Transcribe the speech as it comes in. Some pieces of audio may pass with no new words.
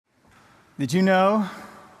Did you know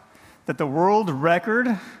that the world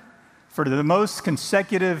record for the most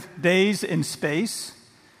consecutive days in space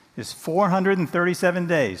is 437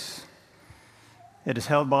 days? It is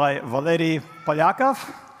held by Valery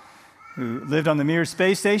Polyakov, who lived on the Mir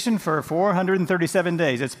space station for 437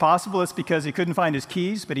 days. It's possible it's because he couldn't find his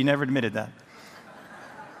keys, but he never admitted that.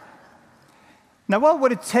 Now, what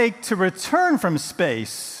would it take to return from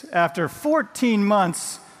space after 14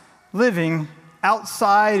 months living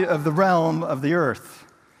outside of the realm of the Earth?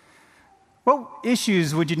 What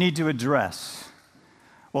issues would you need to address?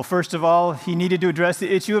 Well, first of all, he needed to address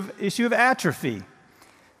the issue of atrophy.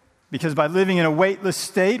 Because by living in a weightless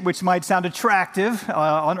state, which might sound attractive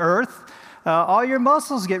on Earth, all your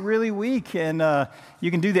muscles get really weak, and you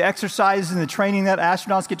can do the exercises and the training that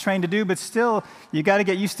astronauts get trained to do, but still, you got to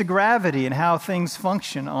get used to gravity and how things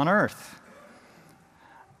function on Earth.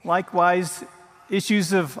 Likewise,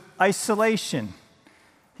 issues of isolation.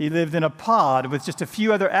 He lived in a pod with just a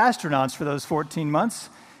few other astronauts for those 14 months,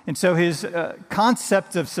 and so his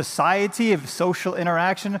concept of society, of social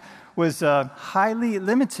interaction, was highly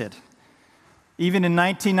limited. Even in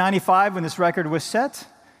 1995, when this record was set,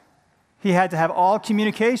 he had to have all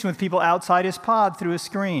communication with people outside his pod through a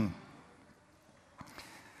screen.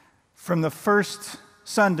 From the first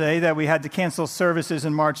Sunday that we had to cancel services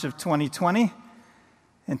in March of 2020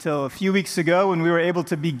 until a few weeks ago when we were able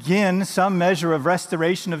to begin some measure of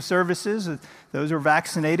restoration of services, those who are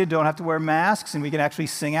vaccinated don't have to wear masks and we can actually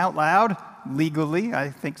sing out loud legally. I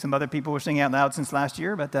think some other people were singing out loud since last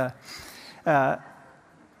year, but the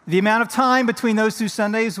amount of time between those two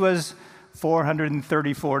Sundays was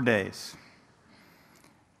 434 days.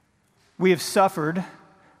 We have suffered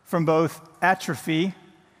from both atrophy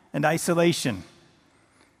and isolation.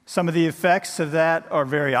 Some of the effects of that are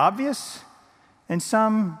very obvious, and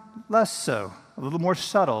some less so, a little more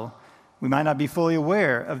subtle. We might not be fully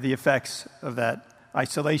aware of the effects of that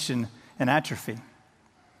isolation and atrophy.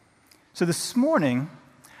 So this morning,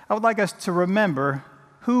 I would like us to remember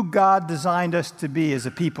who God designed us to be as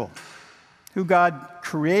a people, who God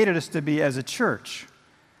created us to be as a church.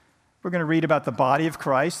 We're going to read about the body of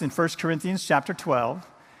Christ in 1 Corinthians chapter 12.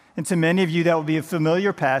 And to many of you, that will be a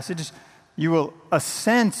familiar passage. You will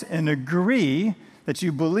assent and agree that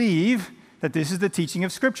you believe that this is the teaching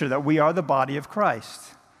of Scripture, that we are the body of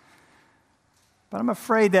Christ. But I'm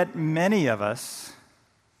afraid that many of us,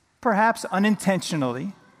 perhaps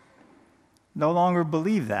unintentionally, no longer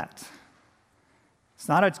believe that. It's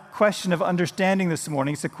not a question of understanding this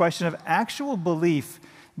morning. It's a question of actual belief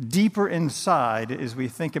deeper inside as we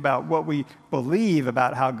think about what we believe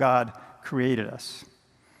about how God created us.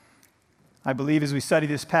 I believe as we study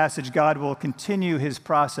this passage, God will continue his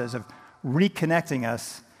process of reconnecting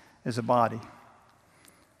us as a body.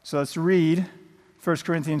 So let's read 1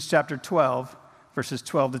 Corinthians chapter 12, verses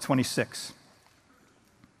 12 to 26.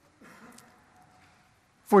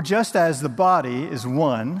 For just as the body is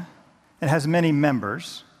one and has many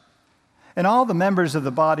members, and all the members of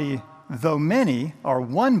the body, though many, are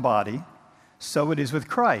one body, so it is with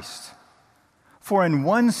Christ. For in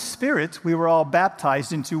one Spirit we were all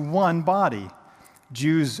baptized into one body,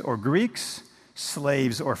 Jews or Greeks,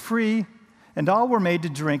 slaves or free, and all were made to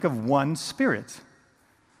drink of one Spirit.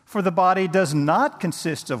 For the body does not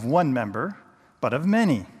consist of one member, but of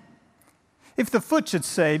many. If the foot should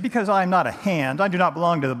say, because I am not a hand, I do not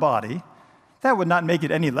belong to the body, that would not make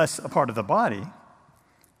it any less a part of the body.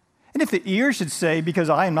 And if the ear should say, because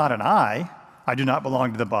I am not an eye, I do not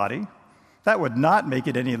belong to the body, that would not make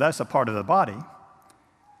it any less a part of the body.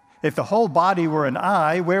 If the whole body were an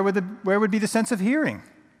eye, where would be the sense of hearing?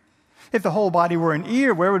 If the whole body were an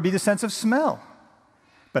ear, where would be the sense of smell?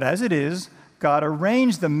 But as it is, God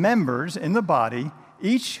arranged the members in the body,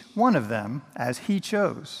 each one of them, as he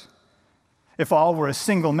chose. If all were a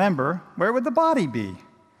single member, where would the body be?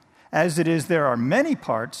 As it is, there are many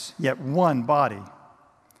parts, yet one body.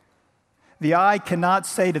 The eye cannot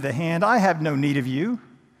say to the hand, I have no need of you,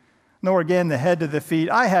 nor again the head to the feet,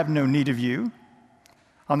 I have no need of you.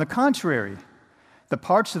 On the contrary, the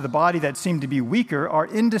parts of the body that seem to be weaker are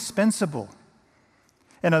indispensable.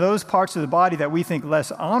 And on those parts of the body that we think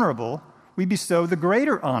less honorable, we bestow the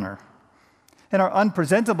greater honor. And our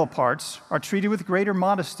unpresentable parts are treated with greater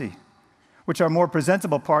modesty, which our more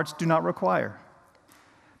presentable parts do not require.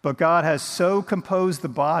 But God has so composed the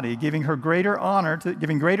body, giving greater honor to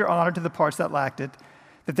the parts that lacked it,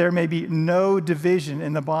 that there may be no division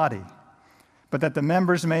in the body, but that the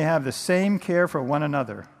members may have the same care for one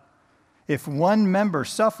another. If one member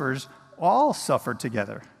suffers, all suffer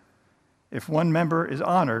together. If one member is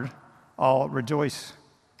honored, all rejoice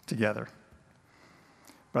together.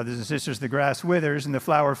 Brothers and sisters, the grass withers and the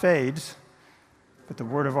flower fades, but the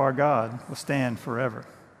word of our God will stand forever.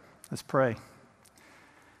 Let's pray.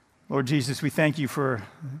 Lord Jesus, we thank you for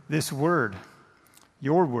this word,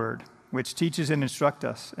 your word, which teaches and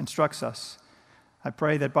instructs us. I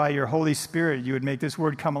pray that by your Holy Spirit, you would make this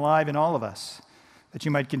word come alive in all of us, that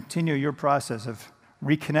you might continue your process of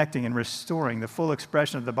reconnecting and restoring the full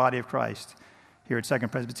expression of the body of Christ here at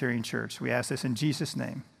Second Presbyterian Church. We ask this in Jesus'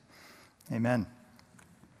 name. Amen.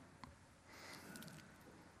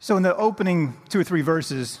 So in the opening 2 or 3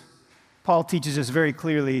 verses, Paul teaches us very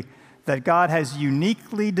clearly that God has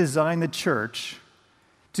uniquely designed the church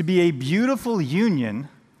to be a beautiful union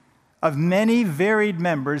of many varied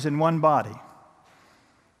members in one body.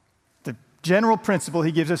 The general principle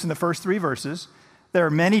he gives us in the first 3 verses, there are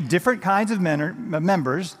many different kinds of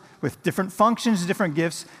members with different functions, different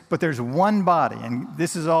gifts, but there's one body, and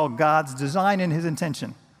this is all God's design and his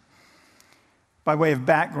intention. By way of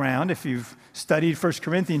background, if you've studied 1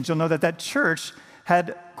 Corinthians, you'll know that church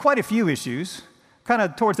had quite a few issues. Kind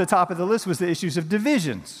of towards the top of the list was the issues of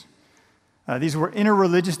divisions. These were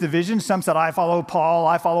interreligious divisions. Some said, I follow Paul,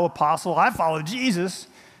 I follow Apostle, I follow Jesus.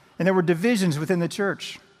 And there were divisions within the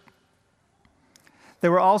church.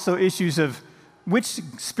 There were also issues of which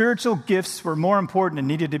spiritual gifts were more important and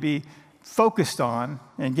needed to be focused on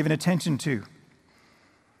and given attention to.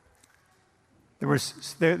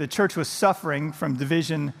 The church was suffering from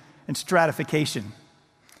division and stratification.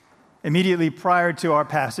 Immediately prior to our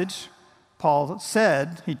passage, Paul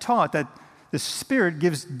taught that the Spirit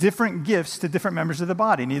gives different gifts to different members of the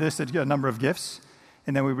body. And he listed a number of gifts,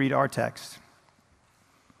 and then we read our text.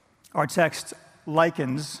 Our text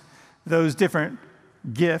likens those different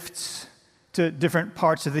gifts to different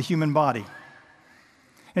parts of the human body.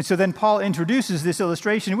 And so then Paul introduces this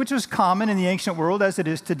illustration, which was common in the ancient world as it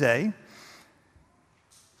is today.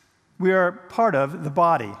 We are part of the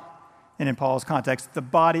body, and in Paul's context, the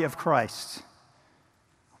body of Christ.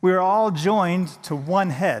 We are all joined to one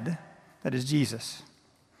head, that is Jesus.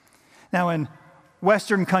 Now, in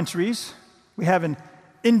Western countries, we have an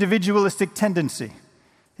individualistic tendency.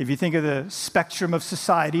 If you think of the spectrum of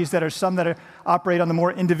societies, there are some that operate on the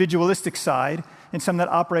more individualistic side and some that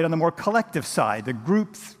operate on the more collective side, the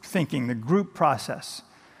group thinking, the group process.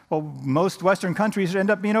 Well, most Western countries end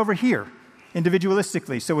up being over here,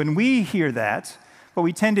 individualistically. So when we hear that, what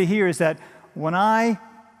we tend to hear is that when I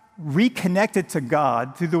reconnected to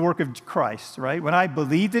God through the work of Christ, right? When I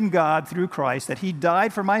believed in God through Christ, that he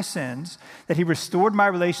died for my sins, that he restored my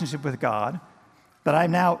relationship with God, that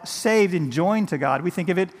I'm now saved and joined to God, we think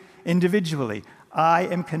of it individually. I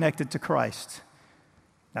am connected to Christ.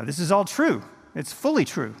 Now, this is all true. It's fully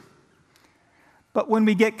true. But when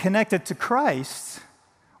we get connected to Christ,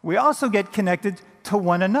 we also get connected to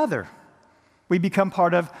one another. We become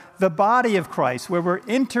part of the body of Christ, where we're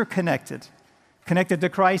interconnected, connected to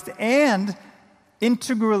Christ and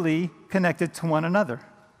integrally connected to one another.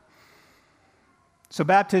 So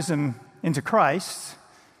baptism into Christ,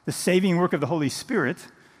 the saving work of the Holy Spirit,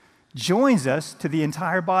 joins us to the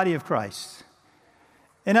entire body of Christ.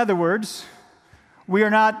 In other words, we are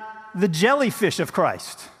not the jellyfish of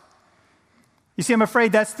Christ. You see, I'm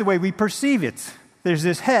afraid that's the way we perceive it. There's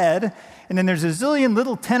this head, and then there's a zillion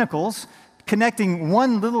little tentacles connecting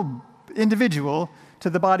one little individual to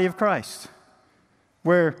the body of Christ,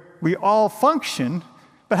 where we all function,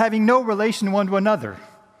 but having no relation one to another.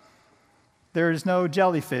 There is no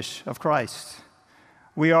jellyfish of Christ.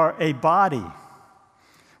 We are a body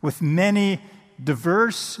with many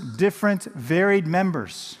diverse, different, varied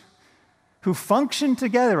members who function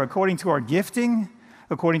together according to our gifting,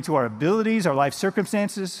 according to our abilities, our life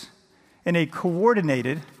circumstances, in a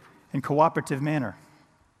coordinated and cooperative manner.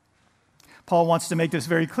 Paul wants to make this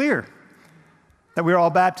very clear, that we're all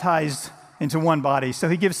baptized into one body. So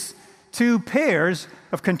he gives 2 pairs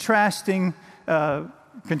of contrasting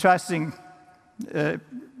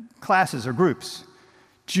classes or groups.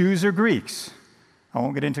 Jews or Greeks. I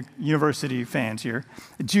won't get into university fans here.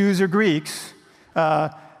 Jews or Greeks.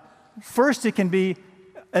 First, it can be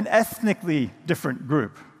an ethnically different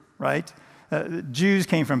group, right? Jews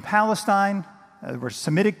came from Palestine, were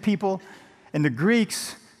Semitic people, and the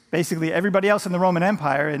Greeks, basically everybody else in the Roman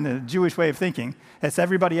Empire, in the Jewish way of thinking, that's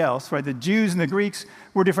everybody else, right? The Jews and the Greeks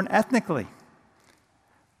were different ethnically.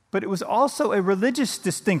 But it was also a religious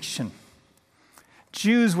distinction.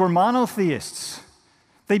 Jews were monotheists.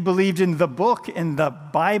 They believed in the book, in the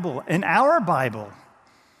Bible, in our Bible.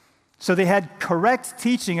 So they had correct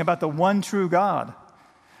teaching about the one true God.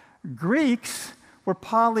 Greeks were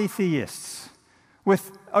polytheists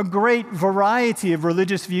with a great variety of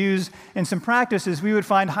religious views and some practices we would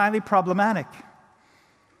find highly problematic.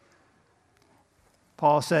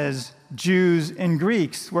 Paul says Jews and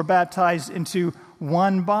Greeks were baptized into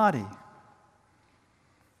one body.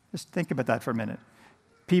 Just think about that for a minute.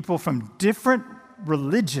 People from different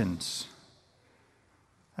religions.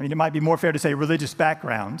 I mean, it might be more fair to say religious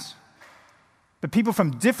backgrounds. But people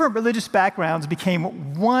from different religious backgrounds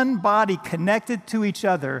became one body connected to each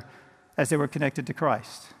other as they were connected to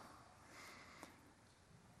Christ.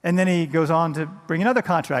 And then he goes on to bring another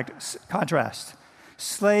contrast.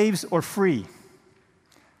 Slaves or free.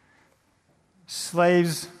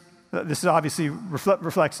 Slaves, this obviously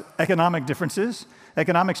reflects economic differences,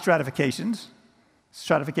 economic stratifications.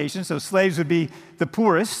 So slaves would be the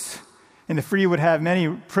poorest, and the free would have many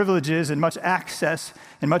privileges and much access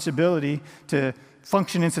and much ability to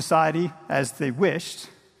function in society as they wished.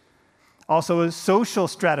 Also, a social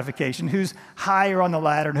stratification, who's higher on the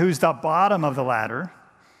ladder and who's the bottom of the ladder.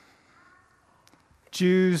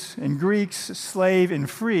 Jews and Greeks, slave and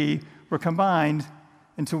free, were combined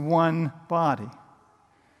into one body.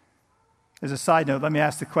 As a side note, let me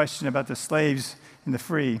ask the question about the slaves and the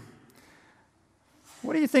free.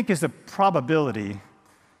 What do you think is the probability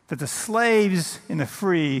that the slaves and the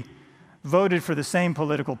free voted for the same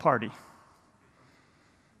political party?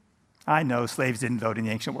 I know slaves didn't vote in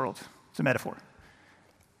the ancient world. It's a metaphor.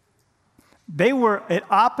 They were at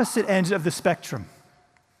opposite ends of the spectrum.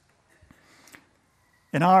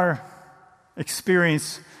 In our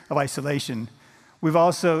experience of isolation, we've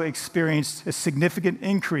also experienced a significant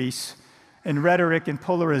increase in rhetoric and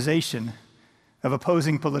polarization of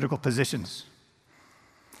opposing political positions.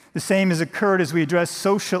 The same has occurred as we address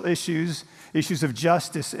social issues of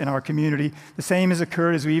justice in our community. The same has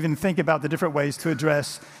occurred as we even think about the different ways to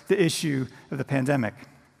address the issue of the pandemic.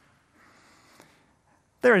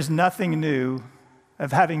 There is nothing new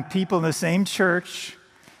of having people in the same church,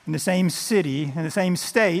 in the same city, in the same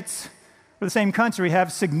states, or the same country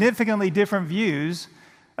have significantly different views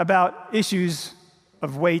about issues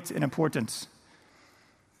of weight and importance.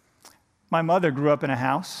 My mother grew up in a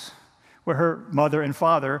house where her mother and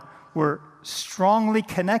father were strongly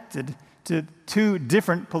connected to two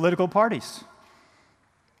different political parties.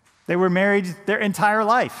 They were married their entire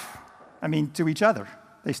life, to each other.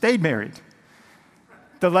 They stayed married.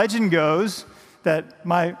 The legend goes that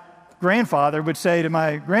my grandfather would say to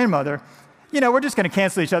my grandmother, we're just going to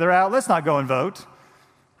cancel each other out. Let's not go and vote.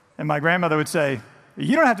 And my grandmother would say,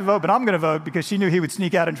 you don't have to vote, but I'm going to vote, because she knew he would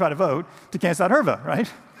sneak out and try to vote to cancel out her vote,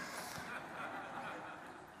 right?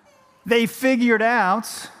 They figured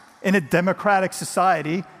out in a democratic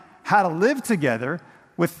society how to live together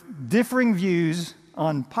with differing views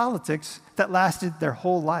on politics that lasted their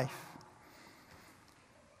whole life.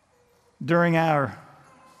 During our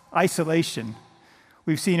isolation,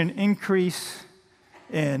 we've seen an increase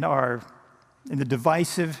in the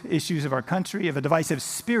divisive issues of our country, of a divisive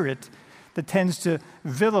spirit that tends to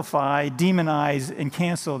vilify, demonize, and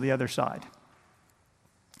cancel the other side.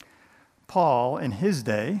 Paul, in his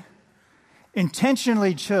day,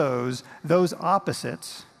 intentionally chose those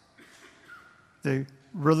opposites, the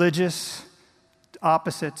religious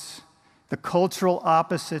opposites, the cultural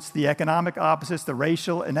opposites, the economic opposites, the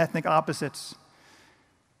racial and ethnic opposites,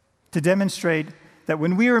 to demonstrate that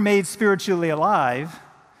when we are made spiritually alive,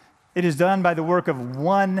 it is done by the work of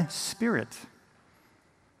one Spirit.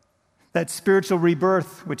 That spiritual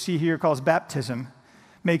rebirth, which he here calls baptism,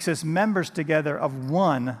 makes us members together of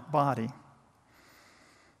one body.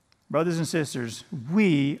 Brothers and sisters,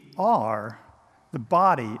 we are the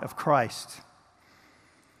body of Christ.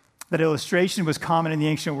 That illustration was common in the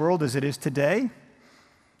ancient world as it is today.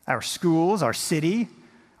 Our schools, our city,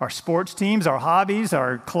 our sports teams, our hobbies,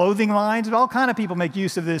 our clothing lines, all kind of people make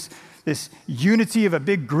use of this unity of a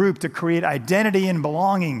big group to create identity and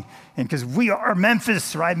belonging. And because we are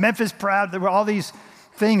Memphis, right? Memphis proud. There were all these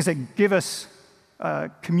things that give us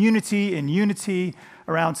community and unity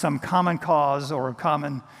around some common cause or a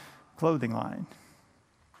common clothing line.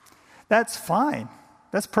 That's fine.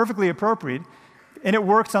 That's perfectly appropriate. And it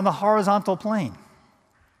works on the horizontal plane.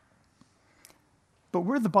 But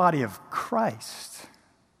we're the body of Christ.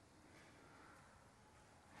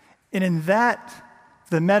 And in that,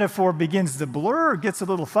 the metaphor begins to blur, gets a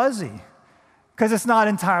little fuzzy, because it's not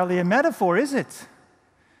entirely a metaphor, is it?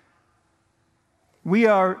 We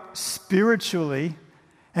are spiritually,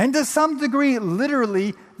 and to some degree,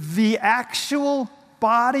 literally, the actual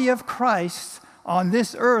body of Christ on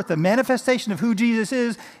this earth, a manifestation of who Jesus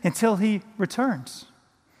is until he returns.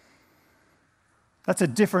 That's a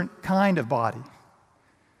different kind of body.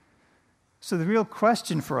 So the real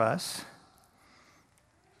question for us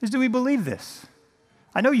is, do we believe this?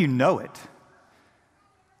 I know you know it.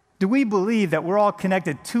 Do we believe that we're all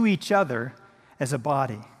connected to each other as a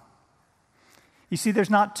body? You see, there's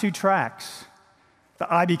not two tracks.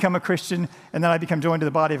 that I become a Christian and then I become joined to the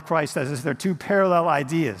body of Christ, as if they're two parallel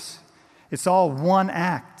ideas. It's all one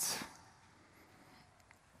act.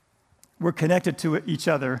 We're connected to each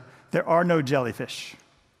other. There are no jellyfish.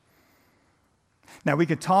 Now, we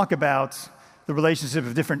could talk about the relationship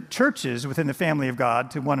of different churches within the family of God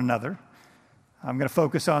to one another. I'm going to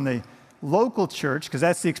focus on the local church because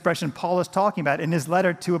that's the expression Paul is talking about in his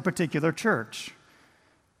letter to a particular church.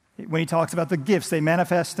 When he talks about the gifts, they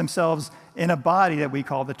manifest themselves in a body that we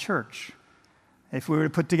call the church. If we were to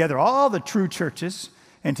put together all the true churches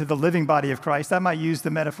into the living body of Christ, I might use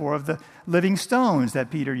the metaphor of the living stones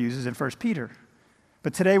that Peter uses in 1 Peter.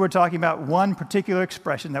 But today we're talking about one particular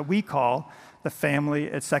expression that we call the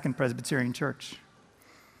family at Second Presbyterian Church.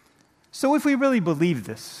 So if we really believe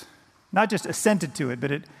this, not just assented to it,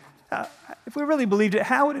 but if we really believed it,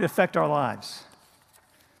 how would it affect our lives?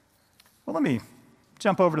 Well, let me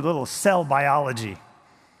jump over to a little cell biology.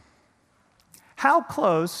 How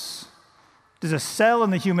close does a cell in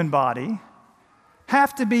the human body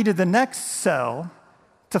have to be to the next cell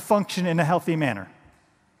to function in a healthy manner?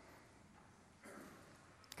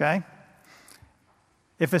 Okay?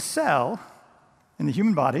 If a cell in the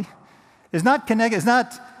human body is not connected, is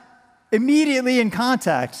not immediately in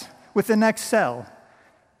contact with the next cell,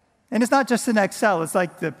 and it's not just the next cell, it's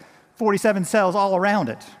like the 47 cells all around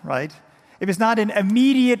it, right? If it's not in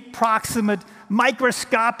immediate, proximate,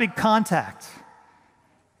 microscopic contact,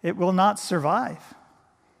 it will not survive.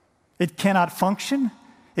 It cannot function,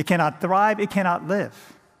 it cannot thrive, it cannot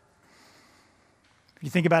live. If you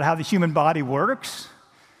think about how the human body works,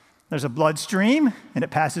 there's a bloodstream, and it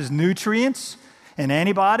passes nutrients and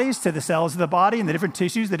antibodies to the cells of the body and the different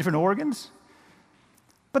tissues, the different organs.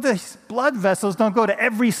 But the blood vessels don't go to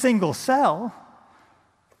every single cell.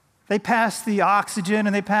 They pass the oxygen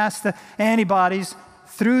and they pass the antibodies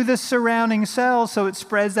through the surrounding cells so it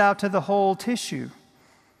spreads out to the whole tissue.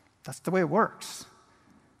 That's the way it works.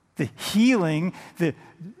 The healing, the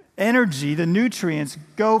energy, the nutrients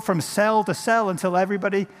go from cell to cell until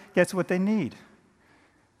everybody gets what they need.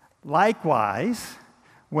 Likewise,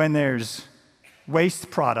 when there's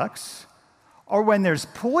waste products or when there's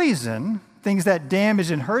poison, things that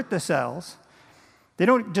damage and hurt the cells, they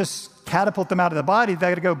don't just catapult them out of the body. They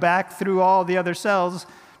got to go back through all the other cells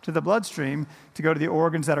to the bloodstream to go to the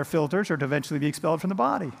organs that are filters or to eventually be expelled from the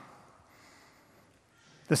body.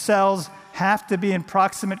 The cells have to be in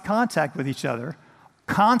proximate contact with each other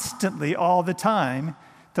constantly all the time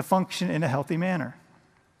to function in a healthy manner.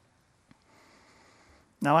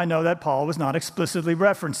 Now, I know that Paul was not explicitly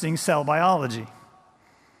referencing cell biology,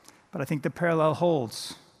 but I think the parallel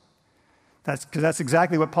holds. Because that's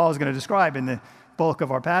exactly what Paul is going to describe in the bulk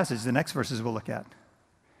of our passage, the next verses we'll look at.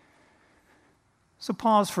 So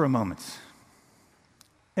pause for a moment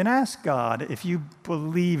and ask God if you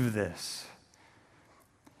believe this.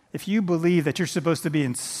 If you believe that you're supposed to be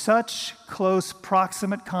in such close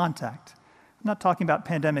proximate contact, I'm not talking about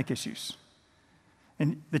pandemic issues,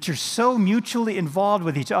 and that you're so mutually involved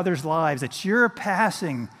with each other's lives that you're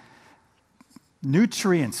passing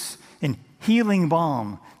nutrients and healing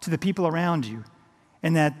balm to the people around you,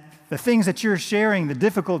 and that the things that you're sharing, the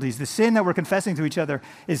difficulties, the sin that we're confessing to each other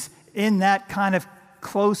is in that kind of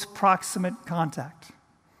close proximate contact.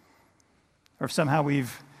 Or if somehow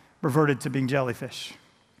we've reverted to being jellyfish.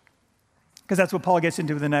 Because that's what Paul gets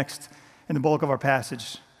into in the bulk of our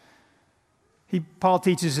passage. Paul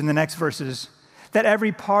teaches in the next verses that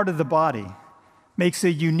every part of the body makes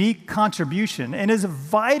a unique contribution and is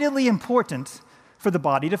vitally important for the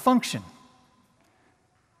body to function.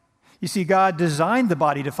 You see, God designed the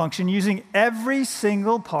body to function using every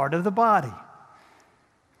single part of the body.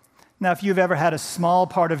 Now, if you've ever had a small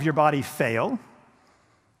part of your body fail,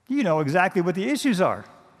 you know exactly what the issues are.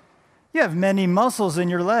 You have many muscles in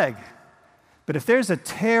your leg, but if there's a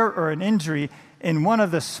tear or an injury in one of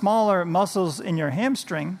the smaller muscles in your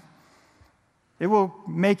hamstring, it will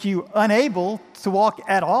make you unable to walk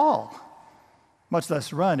at all, much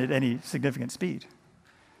less run at any significant speed.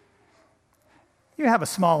 You have a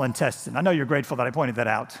small intestine. I know you're grateful that I pointed that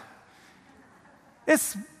out.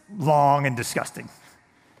 It's long and disgusting.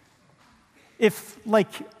 If like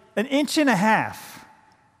an inch and a half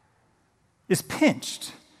is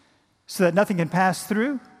pinched so that nothing can pass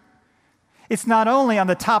through, it's not only on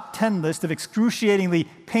the top 10 list of excruciatingly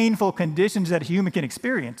painful conditions that a human can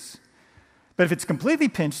experience, but if it's completely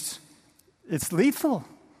pinched, it's lethal.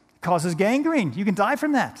 It causes gangrene. You can die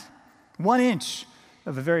from that. 1 inch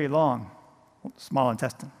of a very long, small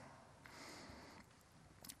intestine.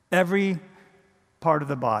 Every part of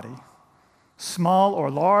the body, small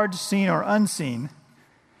or large, seen or unseen,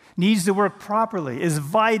 needs to work properly, is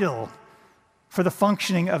vital for the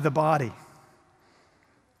functioning of the body.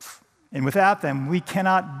 And without them, we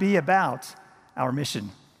cannot be about our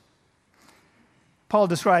mission. Paul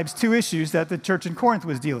describes two issues that the church in Corinth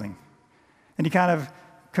was dealing. And he kind of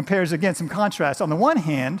compares again some contrast. On the one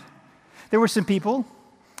hand, there were some people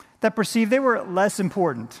that perceived they were less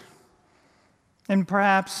important and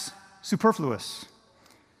perhaps superfluous.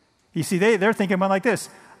 You see, they're thinking about like this.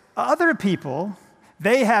 Other people,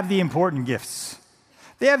 they have the important gifts.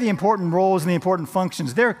 They have the important roles and the important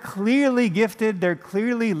functions. They're clearly gifted. They're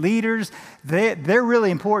clearly leaders. They're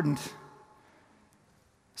really important.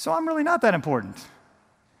 So I'm really not that important.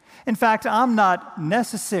 In fact, I'm not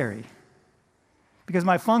necessary because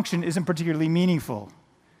my function isn't particularly meaningful.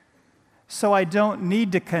 So I don't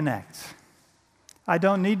need to connect. I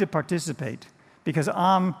don't need to participate because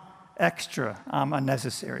I'm extra. I'm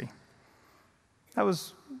unnecessary. That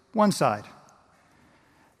was one side.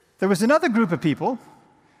 There was another group of people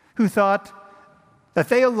who thought that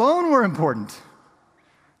they alone were important.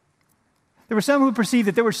 There were some who perceived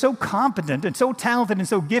that they were so competent and so talented and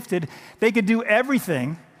so gifted, they could do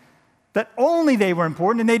everything, that only they were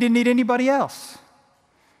important and they didn't need anybody else.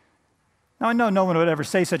 Now, I know no one would ever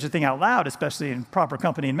say such a thing out loud, especially in proper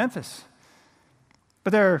company in Memphis.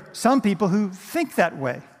 But there are some people who think that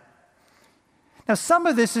way. Now, some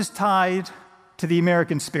of this is tied to the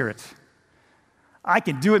American spirit. I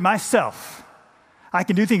can do it myself. I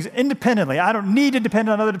can do things independently. I don't need to depend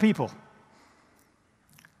on other people.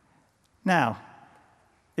 Now,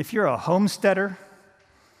 if you're a homesteader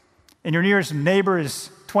and your nearest neighbor is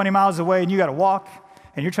 20 miles away and you got to walk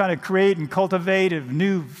and you're trying to create and cultivate a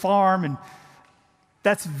new farm, and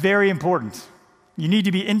that's very important. You need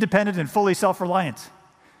to be independent and fully self-reliant.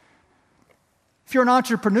 If you're an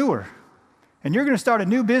entrepreneur and you're going to start a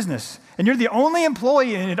new business and you're the only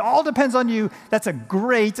employee and it all depends on you, that's a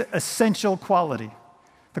great essential quality.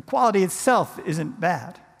 The quality itself isn't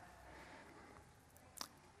bad.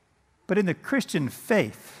 But in the Christian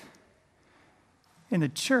faith, in the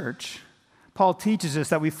church, Paul teaches us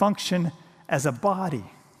that we function as a body.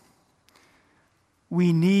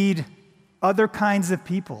 We need other kinds of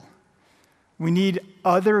people. We need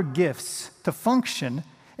other gifts to function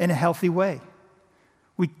in a healthy way.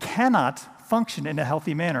 We cannot function in a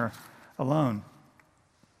healthy manner alone.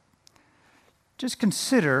 Just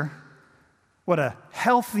consider what a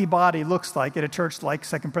healthy body looks like at a church like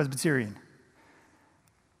Second Presbyterian.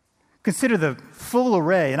 Consider the full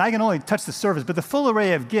array, and I can only touch the surface, but the full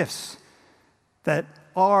array of gifts that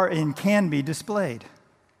are and can be displayed.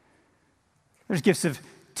 There's gifts of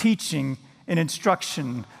teaching and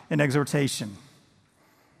instruction and exhortation.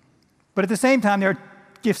 But at the same time, there are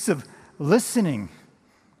gifts of listening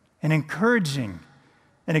and encouraging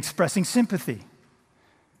and expressing sympathy.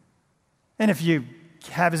 And if you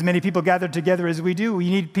have as many people gathered together as we do, we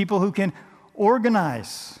need people who can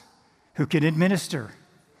organize, who can administer.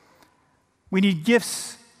 We need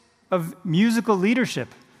gifts of musical leadership,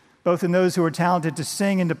 both in those who are talented to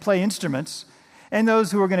sing and to play instruments, and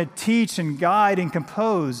those who are going to teach and guide and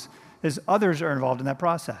compose as others are involved in that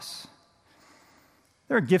process.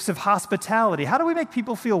 There are gifts of hospitality. How do we make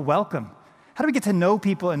people feel welcome? How do we get to know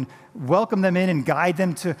people and welcome them in and guide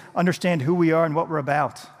them to understand who we are and what we're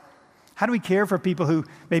about? How do we care for people who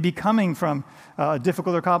may be coming from a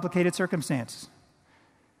difficult or complicated circumstance?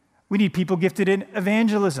 We need people gifted in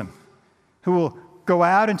evangelism who will go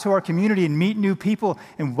out into our community and meet new people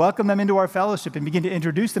and welcome them into our fellowship and begin to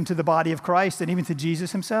introduce them to the body of Christ and even to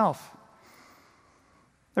Jesus himself.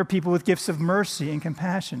 There are people with gifts of mercy and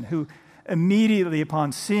compassion who immediately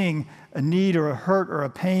upon seeing a need or a hurt or a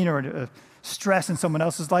pain or a stress in someone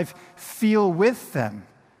else's life, feel with them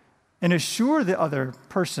and assure the other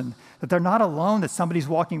person that they're not alone, that somebody's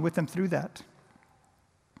walking with them through that.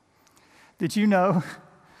 Did you know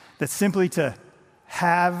that simply to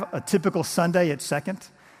have a typical Sunday at Second,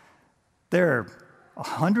 there are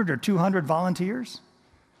 100 or 200 volunteers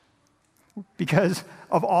because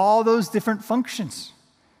of all those different functions?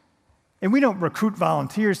 And we don't recruit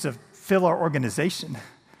volunteers to fill our organization.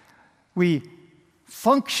 We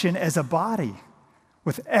function as a body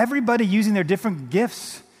with everybody using their different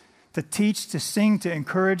gifts to teach, to sing, to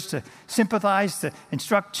encourage, to sympathize, to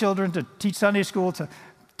instruct children, to teach Sunday school, to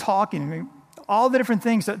talk, and all the different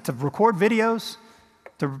things, to record videos,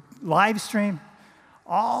 to live stream.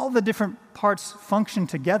 All the different parts function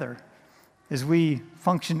together as we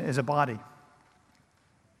function as a body.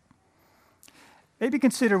 Maybe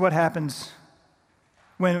consider what happens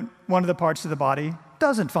when one of the parts of the body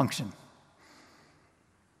doesn't function.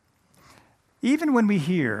 Even when we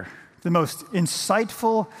hear the most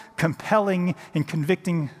insightful, compelling, and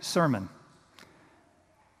convicting sermon,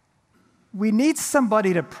 we need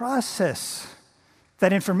somebody to process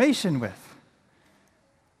that information with.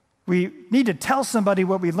 We need to tell somebody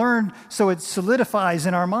what we learned so it solidifies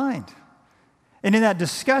in our mind. And in that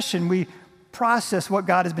discussion, we process what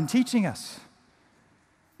God has been teaching us.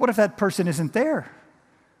 What if that person isn't there?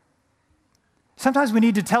 Sometimes we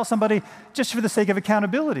need to tell somebody just for the sake of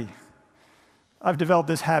accountability. I've developed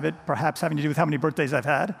this habit, perhaps having to do with how many birthdays I've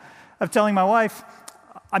had, of telling my wife,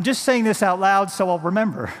 I'm just saying this out loud so I'll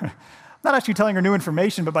remember. I'm not actually telling her new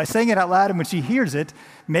information, but by saying it out loud and when she hears it,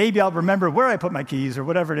 maybe I'll remember where I put my keys or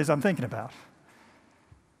whatever it is I'm thinking about.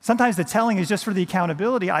 Sometimes the telling is just for the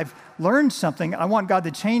accountability. I've learned something. I want God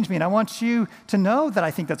to change me, and I want you to know that I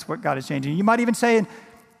think that's what God is changing. You might even say,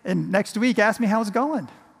 and next week, ask me how it's going.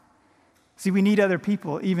 See, we need other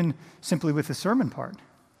people, even simply with the sermon part.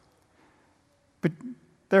 But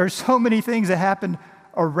there are so many things that happen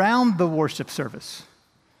around the worship service.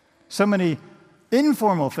 So many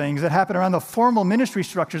informal things that happen around the formal ministry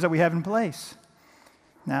structures that we have in place.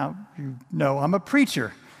 Now, you know I'm a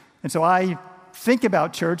preacher, and so I think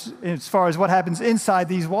about church as far as what happens inside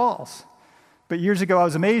these walls. But years ago, I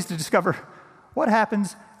was amazed to discover what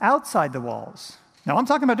happens outside the walls. Now, I'm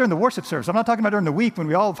talking about during the worship service. I'm not talking about during the week when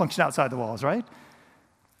we all function outside the walls, right?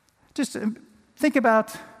 Just think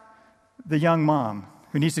about the young mom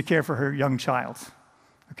who needs to care for her young child,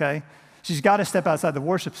 okay? She's got to step outside the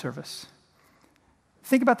worship service.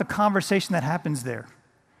 Think about the conversation that happens there.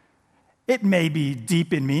 It may be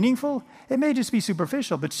deep and meaningful. It may just be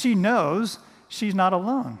superficial, but she knows she's not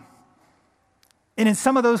alone. And in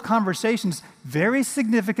some of those conversations, very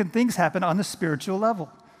significant things happen on the spiritual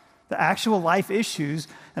level. The actual life issues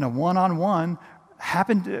and a one-on-one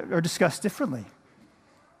are discussed differently.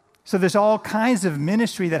 So there's all kinds of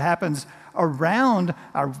ministry that happens around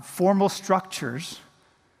our formal structures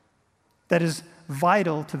that is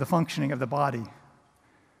vital to the functioning of the body.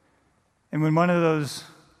 And when one of those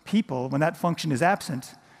people, when that function is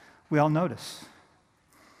absent, we all notice.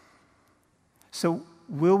 So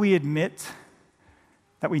will we admit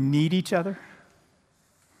that we need each other?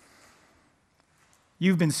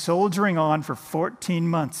 You've been soldiering on for 14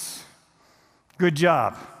 months. Good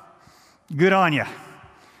job. Good on you.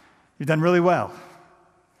 You've done really well.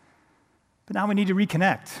 But now we need to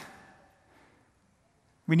reconnect.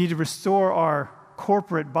 We need to restore our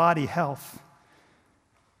corporate body health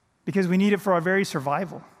because we need it for our very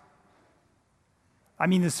survival. I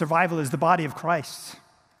mean, the survival is the body of Christ.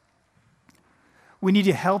 We need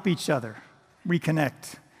to help each other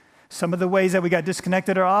reconnect. Some of the ways that we got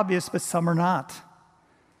disconnected are obvious, but some are not.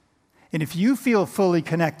 And if you feel fully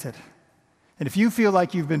connected, and if you feel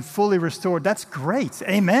like you've been fully restored, that's great.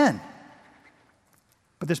 Amen.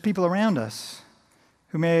 But there's people around us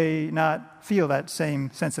who may not feel that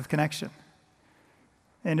same sense of connection.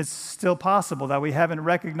 And it's still possible that we haven't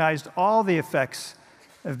recognized all the effects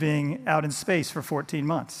of being out in space for 14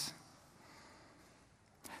 months.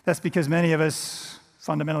 That's because many of us,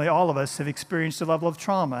 fundamentally all of us, have experienced a level of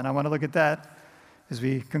trauma, and I want to look at that as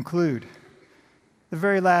we conclude. The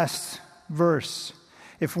very last verse,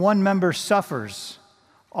 if one member suffers,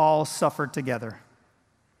 all suffer together.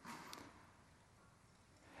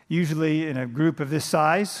 Usually in a group of this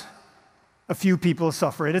size, a few people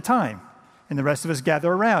suffer at a time, and the rest of us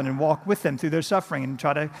gather around and walk with them through their suffering and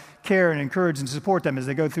try to care and encourage and support them as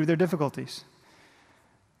they go through their difficulties.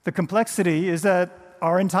 The complexity is that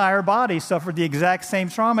our entire body suffered the exact same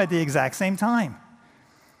trauma at the exact same time.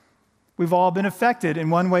 We've all been affected in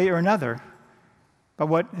one way or another by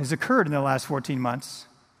what has occurred in the last 14 months.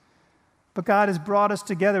 But God has brought us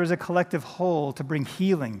together as a collective whole to bring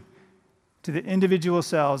healing to the individual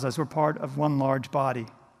selves as we're part of one large body.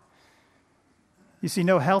 You see,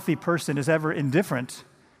 no healthy person is ever indifferent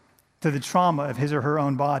to the trauma of his or her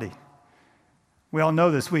own body. We all know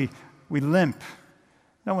this. We limp.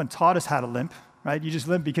 No one taught us how to limp, right? You just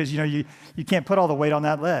limp because you can't put all the weight on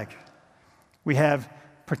that leg. We have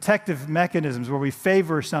protective mechanisms where we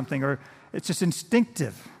favor something, or it's just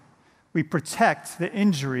instinctive. We protect the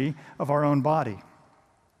injury of our own body.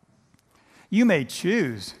 You may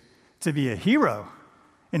choose to be a hero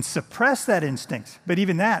and suppress that instinct, but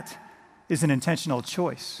even that is an intentional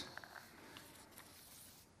choice.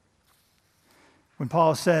 When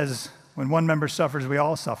Paul says, when one member suffers, we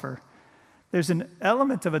all suffer, there's an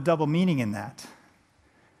element of a double meaning in that.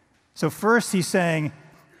 So first he's saying,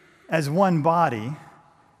 as one body,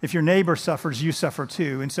 if your neighbor suffers, you suffer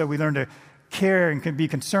too. And so we learn to care and can be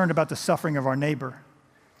concerned about the suffering of our neighbor.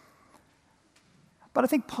 But I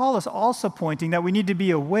think Paul is also pointing that we need to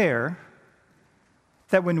be aware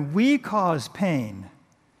that when we cause pain,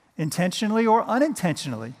 intentionally or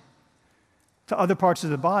unintentionally, to other parts of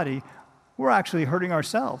the body, we're actually hurting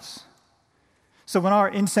ourselves. So when our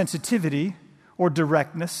insensitivity or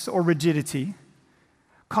directness or rigidity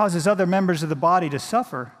causes other members of the body to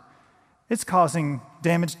suffer, it's causing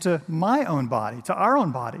damage to my own body, to our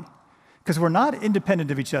own body, because we're not independent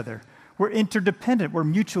of each other. We're interdependent. We're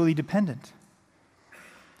mutually dependent.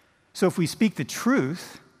 So if we speak the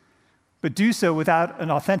truth, but do so without an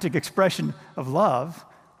authentic expression of love,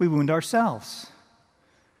 we wound ourselves.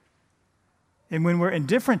 And when we're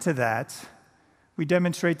indifferent to that, we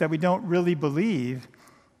demonstrate that we don't really believe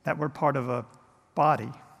that we're part of a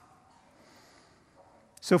body.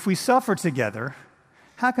 So if we suffer together,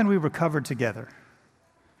 how can we recover together?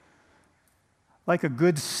 Like a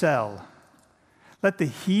good cell, let the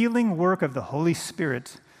healing work of the Holy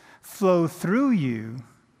Spirit flow through you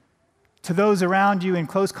to those around you in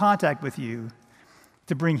close contact with you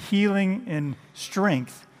to bring healing and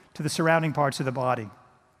strength to the surrounding parts of the body.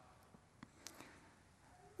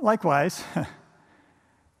 Likewise,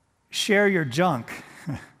 share your junk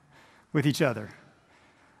with each other.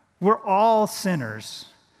 We're all sinners.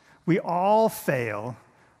 We all fail.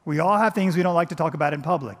 We all have things we don't like to talk about in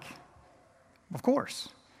public, of course.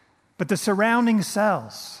 But the surrounding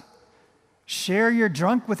cells, share your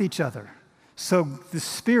junk with each other so the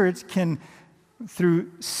Spirit can,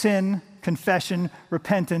 through sin, confession,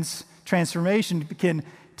 repentance, transformation, can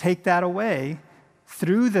take that away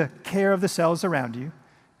through the care of the cells around you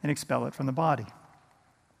and expel it from the body.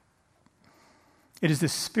 It is the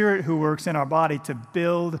Spirit who works in our body to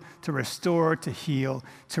build, to restore, to heal,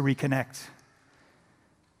 to reconnect.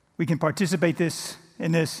 We can participate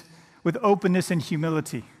in this with openness and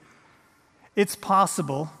humility. It's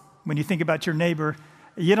possible, when you think about your neighbor,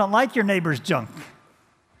 you don't like your neighbor's junk.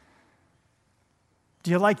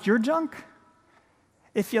 Do you like your junk?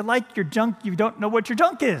 If you like your junk, you don't know what your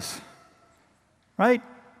junk is, right?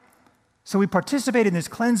 So we participate in this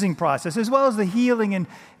cleansing process as well as the healing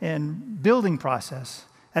and building process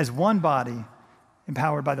as one body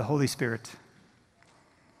empowered by the Holy Spirit.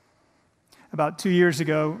 About 2 years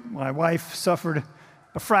ago, my wife suffered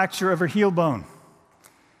a fracture of her heel bone.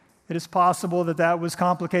 It is possible that that was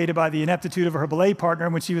complicated by the ineptitude of her belay partner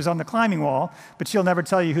when she was on the climbing wall, but she'll never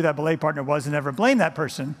tell you who that belay partner was and never blame that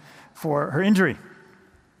person for her injury.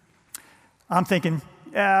 I'm thinking,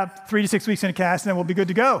 3 to 6 weeks in a cast and then we'll be good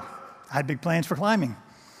to go. I had big plans for climbing.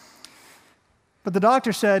 But the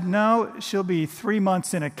doctor said, no, she'll be 3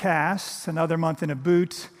 months in a cast, another month in a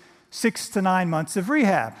boot, 6 to 9 months of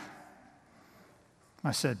rehab.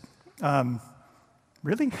 I said,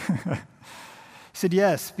 really? He said,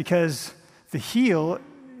 yes, because the heel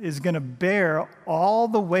is going to bear all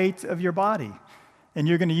the weight of your body, and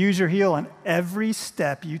you're going to use your heel on every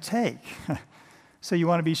step you take. So you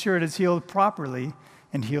want to be sure it is healed properly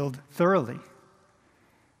and healed thoroughly.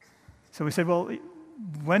 So we said, well,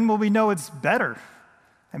 when will we know it's better?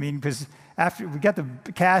 I mean, because after we got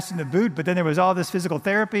the cast and the boot, but then there was all this physical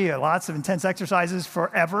therapy, lots of intense exercises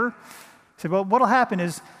forever. I said, well, what'll happen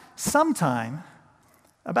is sometime,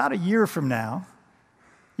 about a year from now,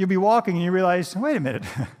 you'll be walking and you realize, wait a minute,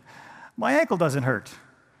 my ankle doesn't hurt.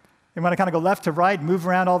 And when I kind of go left to right, move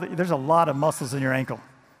around, there's a lot of muscles in your ankle,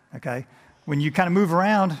 okay? When you kind of move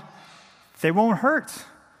around, they won't hurt.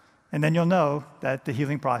 And then you'll know that the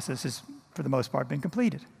healing process has, for the most part, been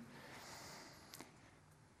completed.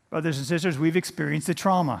 Brothers and sisters, we've experienced a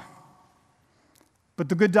trauma. But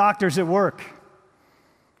the good doctor's at work.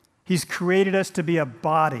 He's created us to be a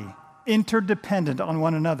body, interdependent on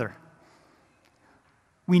one another.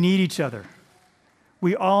 We need each other.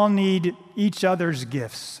 We all need each other's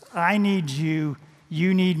gifts. I need you,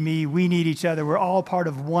 you need me, we need each other. We're all part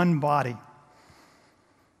of one body.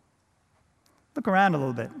 Look around a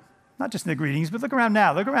little bit. Not just in the greetings, but look around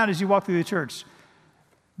now. Look around as you walk through the church.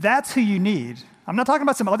 That's who you need. I'm not talking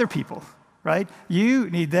about some other people, right? You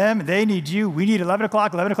need them, they need you. We need 11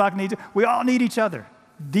 o'clock needs you. We all need each other.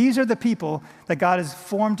 These are the people that God has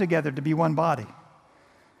formed together to be one body.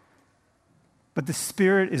 But the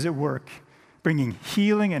Spirit is at work, bringing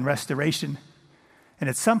healing and restoration. And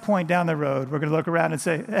at some point down the road, we're going to look around and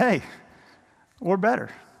say, hey, we're better.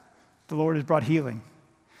 The Lord has brought healing.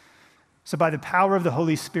 So by the power of the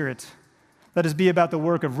Holy Spirit, let us be about the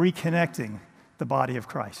work of reconnecting the body of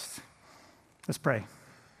Christ. Let's pray.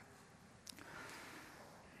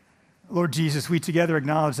 Lord Jesus, we together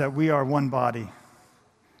acknowledge that we are one body.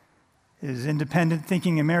 As independent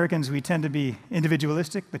thinking Americans, we tend to be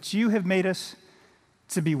individualistic, but you have made us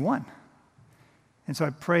to be one. And so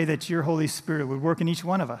I pray that your Holy Spirit would work in each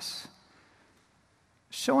one of us,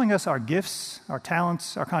 showing us our gifts, our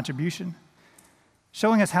talents, our contribution,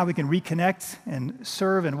 showing us how we can reconnect and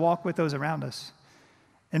serve and walk with those around us,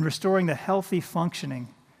 and restoring the healthy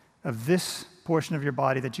functioning of this portion of your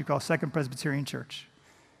body that you call Second Presbyterian Church.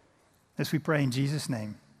 As we pray in Jesus'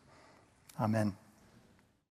 name, amen.